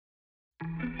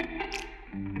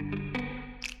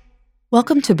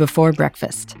Welcome to Before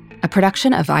Breakfast, a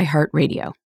production of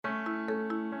iHeartRadio.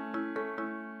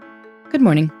 Good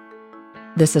morning.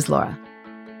 This is Laura.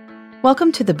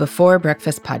 Welcome to the Before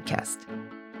Breakfast podcast.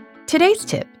 Today's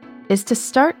tip is to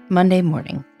start Monday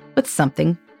morning with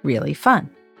something really fun.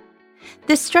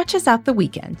 This stretches out the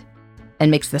weekend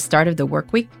and makes the start of the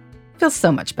work week feel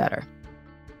so much better.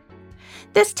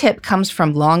 This tip comes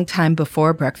from longtime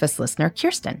Before Breakfast listener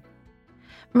Kirsten.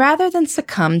 Rather than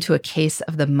succumb to a case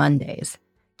of the Mondays,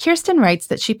 Kirsten writes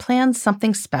that she plans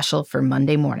something special for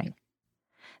Monday morning.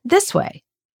 This way,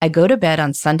 I go to bed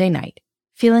on Sunday night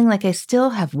feeling like I still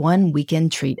have one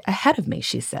weekend treat ahead of me,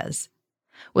 she says,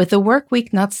 with the work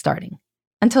week not starting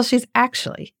until she's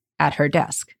actually at her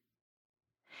desk.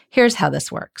 Here's how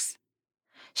this works.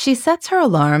 She sets her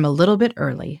alarm a little bit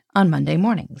early on Monday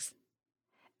mornings.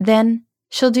 Then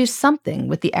she'll do something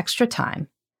with the extra time,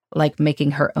 like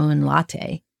making her own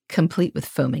latte, complete with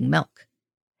foaming milk.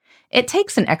 It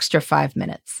takes an extra 5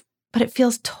 minutes, but it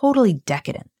feels totally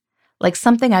decadent, like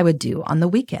something I would do on the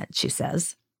weekend, she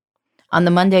says. On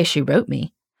the Monday she wrote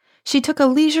me, she took a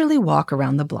leisurely walk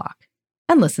around the block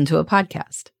and listened to a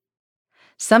podcast.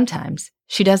 Sometimes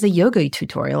she does a yoga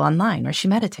tutorial online or she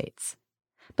meditates.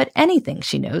 But anything,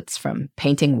 she notes, from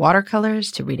painting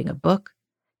watercolors to reading a book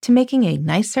to making a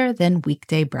nicer than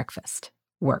weekday breakfast,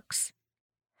 works.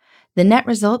 The net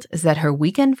result is that her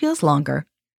weekend feels longer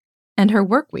and her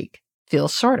work week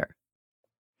feels shorter.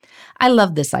 I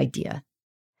love this idea.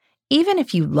 Even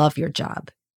if you love your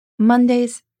job,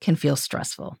 Mondays can feel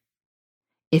stressful.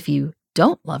 If you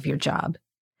don't love your job,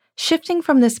 shifting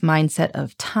from this mindset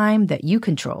of time that you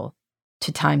control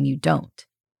to time you don't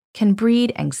can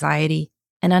breed anxiety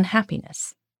and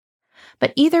unhappiness.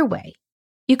 But either way,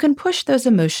 you can push those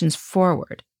emotions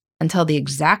forward until the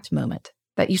exact moment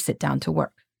that you sit down to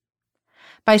work.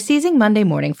 By seizing Monday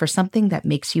morning for something that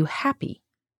makes you happy,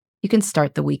 you can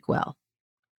start the week well.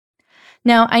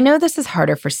 Now, I know this is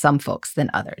harder for some folks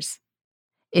than others.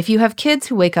 If you have kids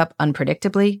who wake up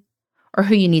unpredictably, or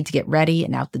who you need to get ready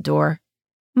and out the door,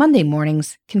 Monday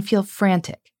mornings can feel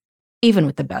frantic, even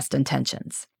with the best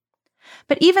intentions.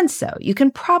 But even so, you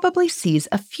can probably seize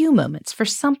a few moments for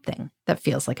something that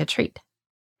feels like a treat.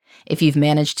 If you've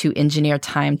managed to engineer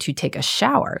time to take a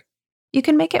shower, you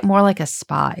can make it more like a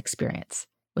spa experience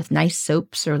with nice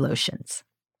soaps or lotions.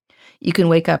 You can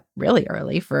wake up really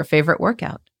early for a favorite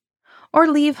workout, or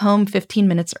leave home 15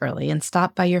 minutes early and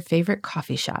stop by your favorite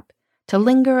coffee shop to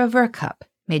linger over a cup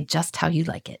made just how you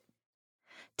like it.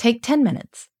 Take 10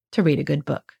 minutes to read a good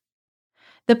book.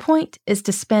 The point is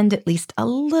to spend at least a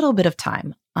little bit of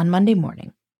time on Monday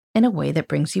morning in a way that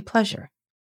brings you pleasure.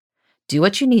 Do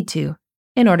what you need to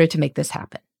in order to make this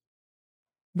happen.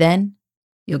 Then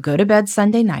you'll go to bed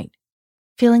Sunday night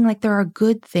feeling like there are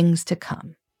good things to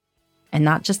come, and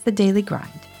not just the daily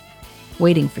grind,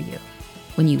 waiting for you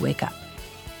when you wake up.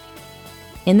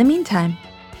 In the meantime,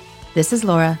 this is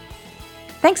Laura.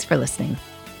 Thanks for listening,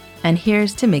 and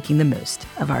here's to making the most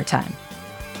of our time.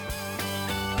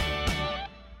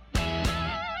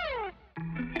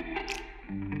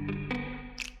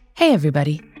 Hey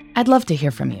everybody, I'd love to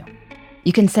hear from you.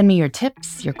 You can send me your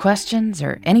tips, your questions,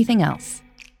 or anything else.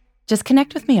 Just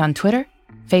connect with me on Twitter,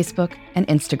 Facebook, and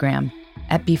Instagram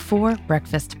at Before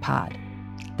Breakfast Pod.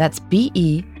 That's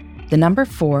BE, the number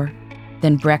 4,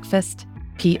 then breakfast,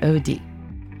 POD.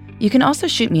 You can also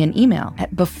shoot me an email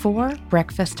at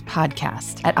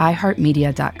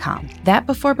beforebreakfastpodcast@iheartmedia.com. That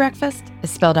Before Breakfast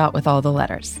is spelled out with all the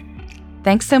letters.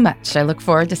 Thanks so much. I look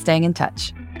forward to staying in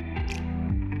touch.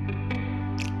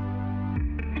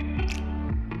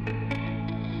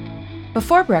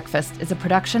 Before Breakfast is a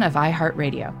production of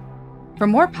iHeartRadio. For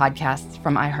more podcasts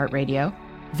from iHeartRadio,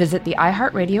 visit the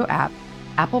iHeartRadio app,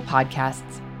 Apple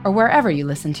Podcasts, or wherever you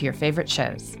listen to your favorite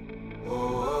shows.